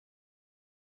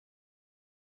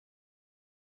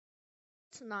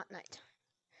It's not night.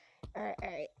 Alright,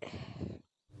 alright.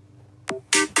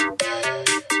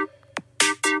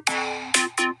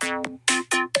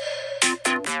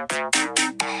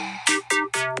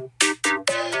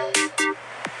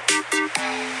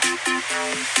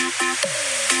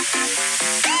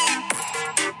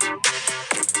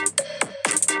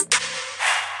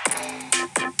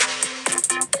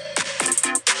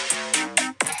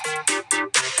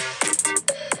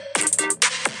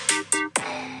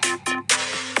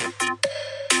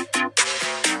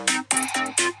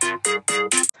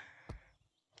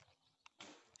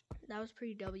 That was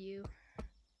pretty W.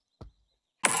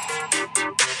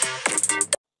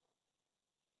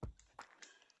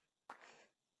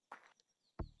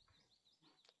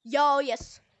 Yo,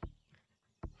 yes.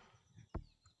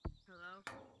 Hello?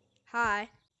 Hi.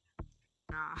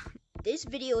 Nah. This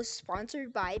video is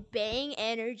sponsored by Bang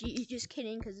Energy. Just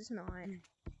kidding, because it's not.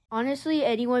 Honestly,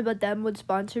 anyone but them would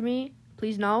sponsor me.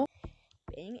 Please no.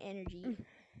 Bang Energy.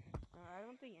 I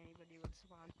don't think anybody would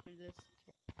sponsor this.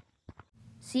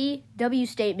 See? W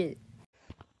statement.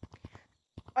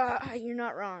 You're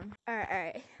not wrong.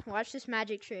 Alright. Watch this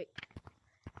magic trick.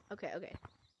 Okay.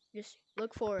 Just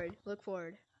look forward.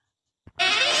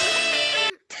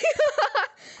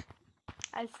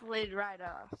 I slid right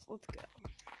off. Let's go.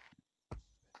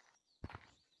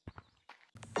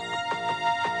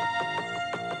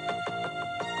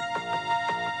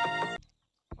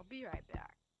 I'll be right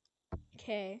back.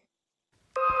 Okay.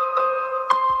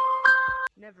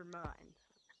 Never mind.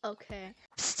 Okay.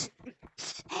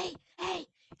 Hey!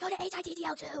 Go to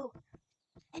HITTL2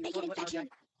 and make an infection.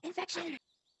 Okay.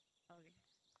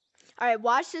 Alright,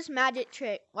 watch this magic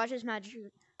trick. Alright,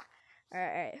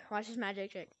 watch this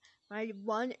magic trick.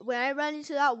 When I run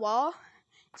into that wall,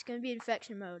 it's gonna be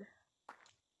infection mode.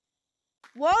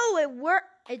 Whoa, it worked.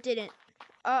 It didn't.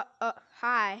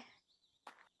 Hi.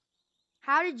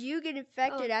 How did you get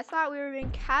infected? I thought we were in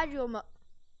casual mode.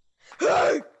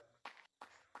 Hey!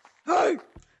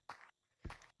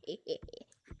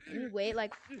 Let me wait,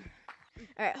 like.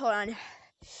 Alright, hold on.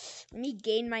 Let me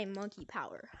gain my monkey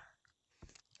power.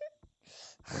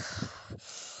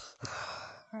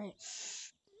 Alright.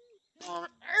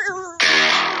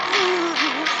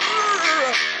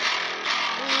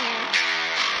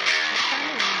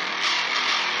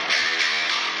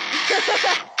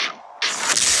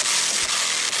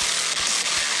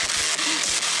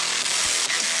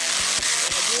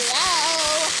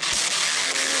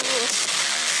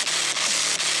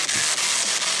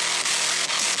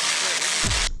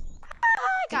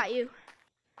 Got you.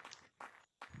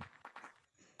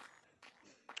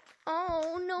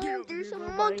 Oh no, there's a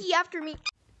monkey after me.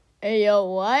 Hey yo,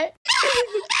 what?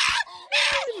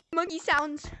 Monkey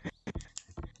sounds.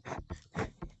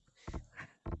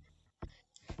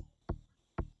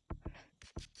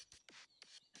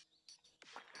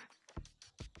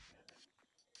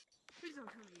 Please don't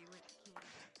tell me you went to camp.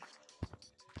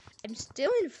 I'm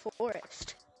still in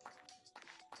forest.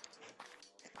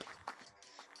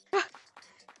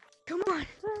 Come on.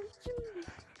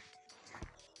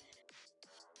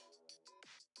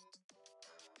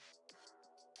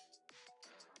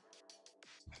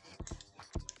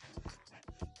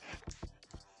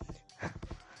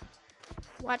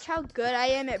 Watch how good I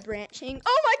am at branching.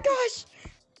 Oh my gosh!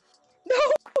 No!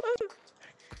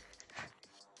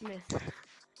 Miss.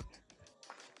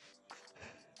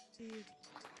 Dude.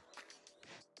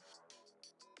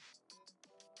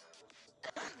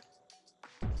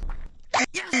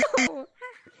 No.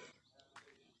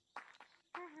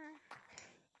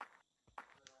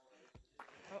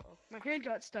 Uh-oh. My hand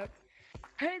got stuck.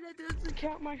 Hey, that doesn't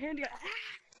count. My hand got...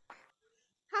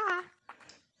 Ha!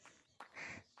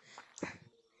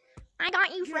 I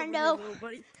got you, friendo. Little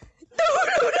buddy.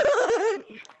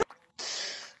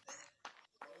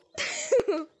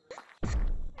 No.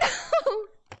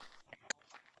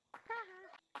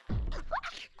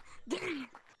 Dang.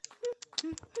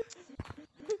 You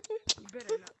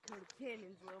better not go to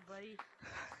canyons, little buddy.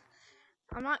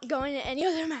 I'm not going to any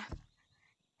other map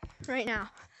right now.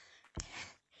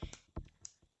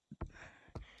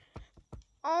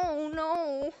 Oh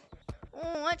no.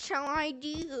 Oh, what shall I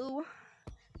do?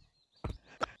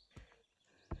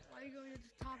 Why are you going to the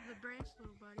top of the branch,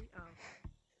 little buddy? Oh.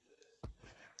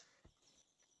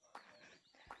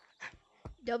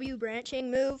 W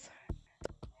branching move.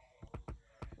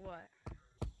 What?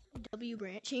 W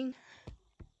branching.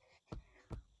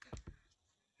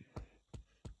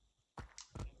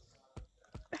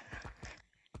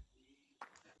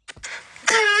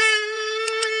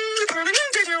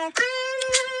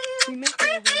 We missed it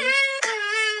already.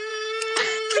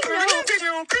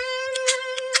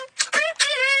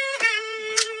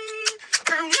 No.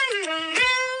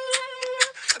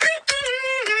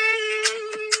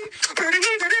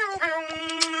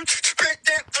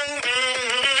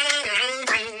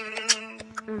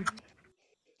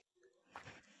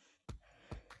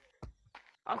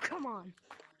 Oh, come on.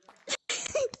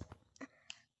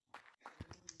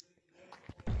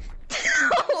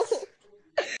 No.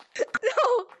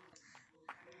 No.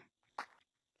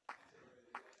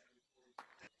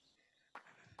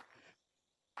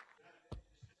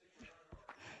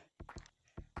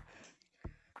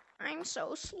 I'm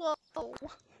so slow.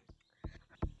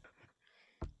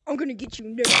 I'm gonna get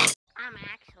you next.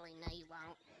 Actually, no, you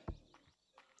won't.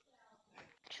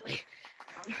 Actually,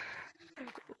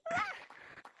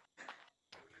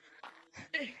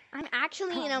 I'm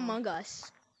actually in Among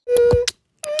Us.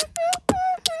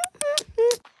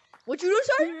 What you gonna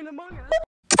say? you're in Among Us.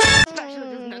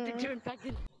 Spatula does nothing to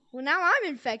infected. Well, now I'm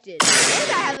infected.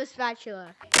 And I have a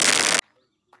spatula.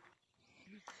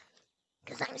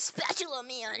 Cause I'm Spatula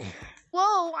Man.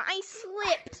 Whoa, I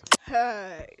slipped.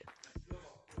 Hey.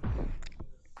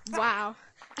 Wow.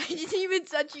 I didn't even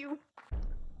touch you.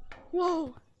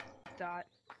 Whoa. Dot.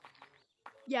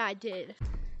 Yeah, I did. Come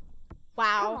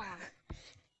Wow. on.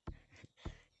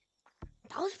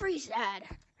 That was pretty sad.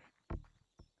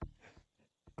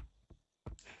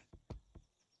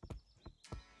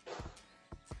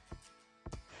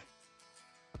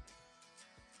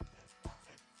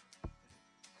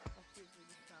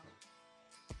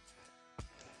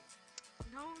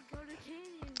 No, go to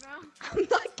Canyon, bro. I'm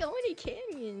not going to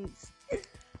canyons.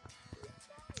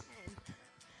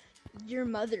 Your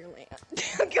motherland.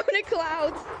 I'm going to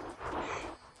clouds.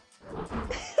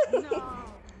 No.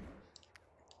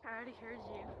 I already heard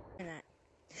you. And that.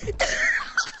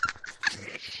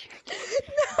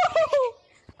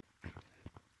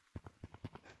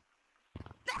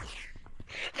 No.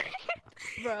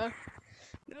 Bruh.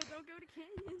 No, don't go to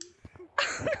Canyon.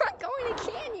 I'm not going to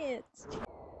canyons.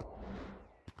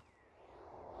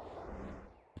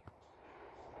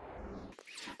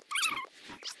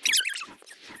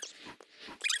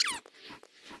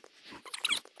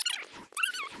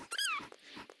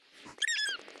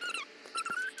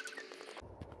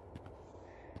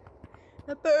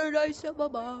 The paradise of a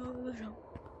bottom.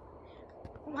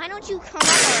 Why don't you come up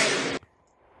already?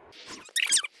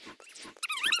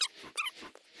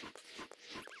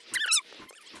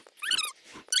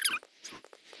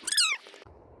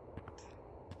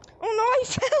 Oh no, I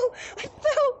fell! I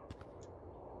fell!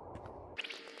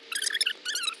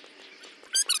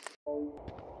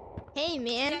 Hey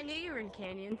man. Yeah, I knew you were in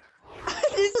Canyon.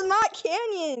 This is not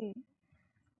canyon.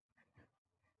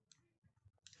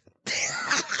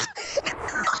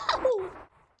 No.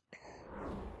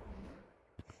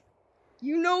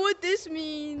 You know what this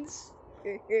means.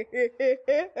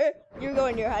 You're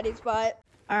going to your hiding spot.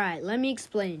 Alright, let me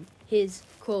explain. His,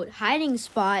 quote, hiding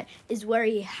spot is where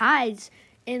he hides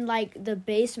in, like, the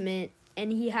basement.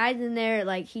 And he hides in there,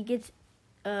 like, he gets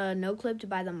no-clipped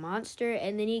by the monster.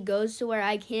 And then he goes to where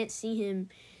I can't see him.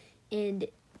 And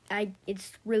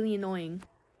it's really annoying.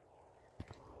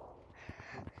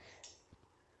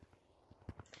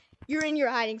 You're in your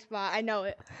hiding spot. I know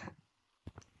it.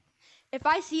 If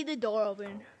I see the door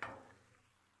open.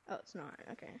 Oh, it's not.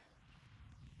 Okay.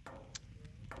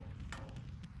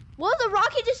 Well, the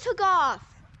rocket just took off.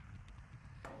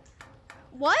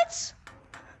 What?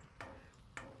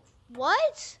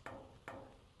 What?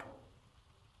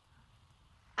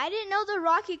 I didn't know the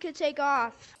rocket could take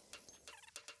off.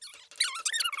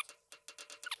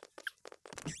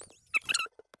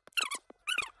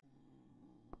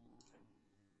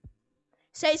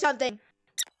 Say something.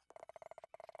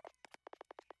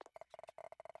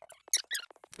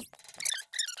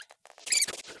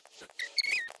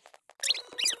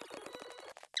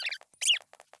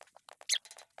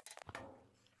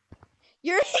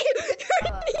 You're here.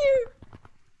 You're here.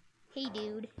 Hey,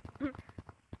 dude.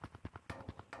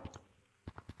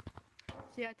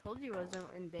 See, I told you I wasn't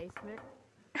in basement.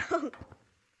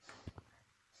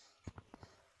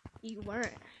 You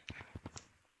weren't.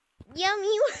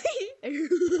 Yummy.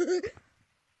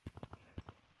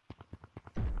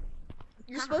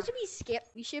 You're supposed to be scared.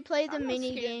 We should play the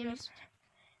mini games.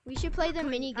 We should play the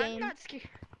mini I'm game. not scared.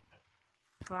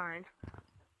 Fine.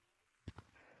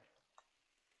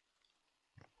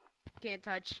 Can't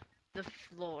touch the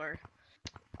floor.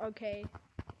 Okay.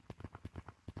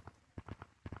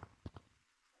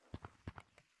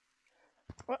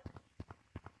 What?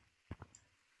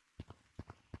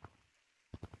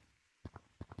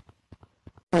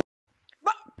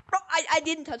 Bro, I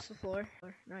didn't touch the floor.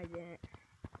 No, I didn't.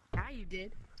 Now you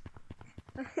did.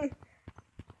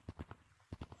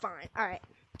 Fine. All right.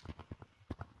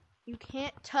 You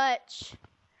can't touch.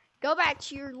 Go back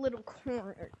to your little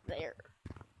corner there.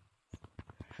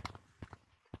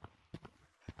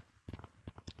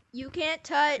 You can't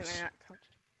touch. Can I not touch?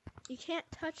 You can't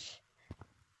touch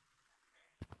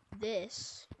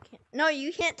this. No,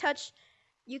 you can't touch.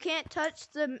 You can't touch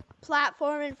the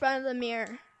platform in front of the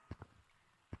mirror.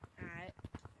 Alright.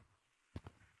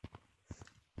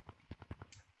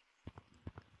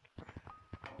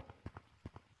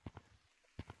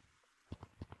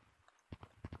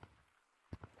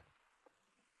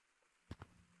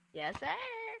 Yes, sir.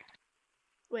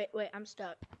 Wait, I'm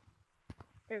stuck.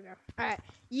 Here we go. Alright.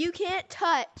 You can't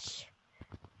touch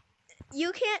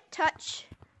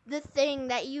the thing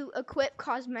that you equip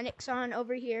cosmetics on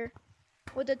over here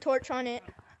with a torch on it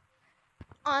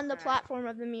on the platform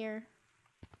of the mirror.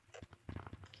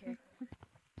 Okay.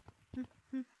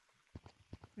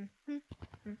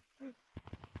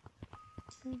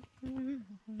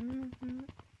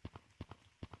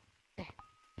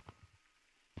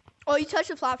 Oh, you touched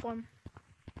the platform.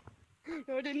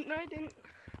 No, I didn't. No, I didn't.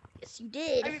 Yes, you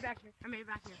did. I made it back here. I made it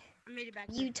back here. I made it back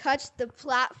here. You touched the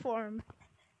platform.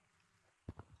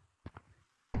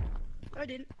 No, I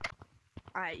didn't.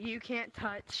 Alright, you can't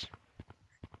touch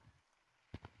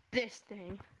this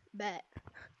thing. Bet.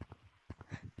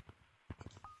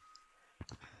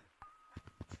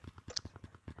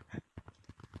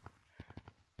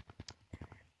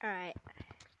 Alright.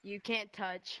 You can't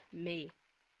touch me.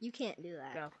 You can't do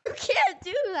that. Go. You can't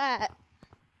do that.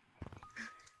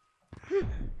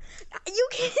 You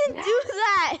can't do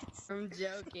that. I'm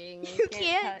joking. You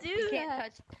can't do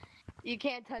that. You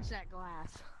can't touch that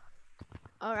glass.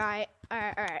 Alright.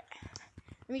 Let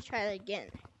me try that again.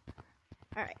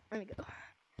 Alright, let me go.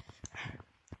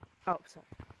 Oh, sorry.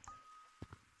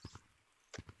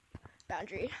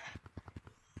 Boundary.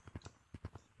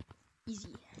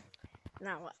 Easy.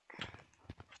 Now what?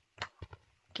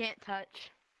 Can't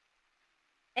touch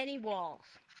any walls.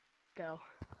 Go.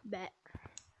 Bet.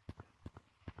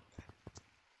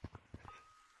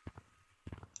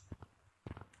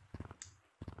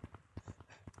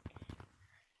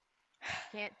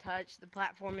 Can't touch the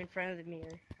platform in front of the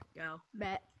mirror. Go.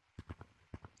 Bet.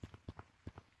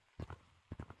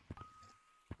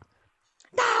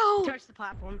 No! Touch the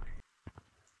platform.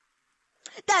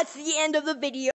 That's the end of the video.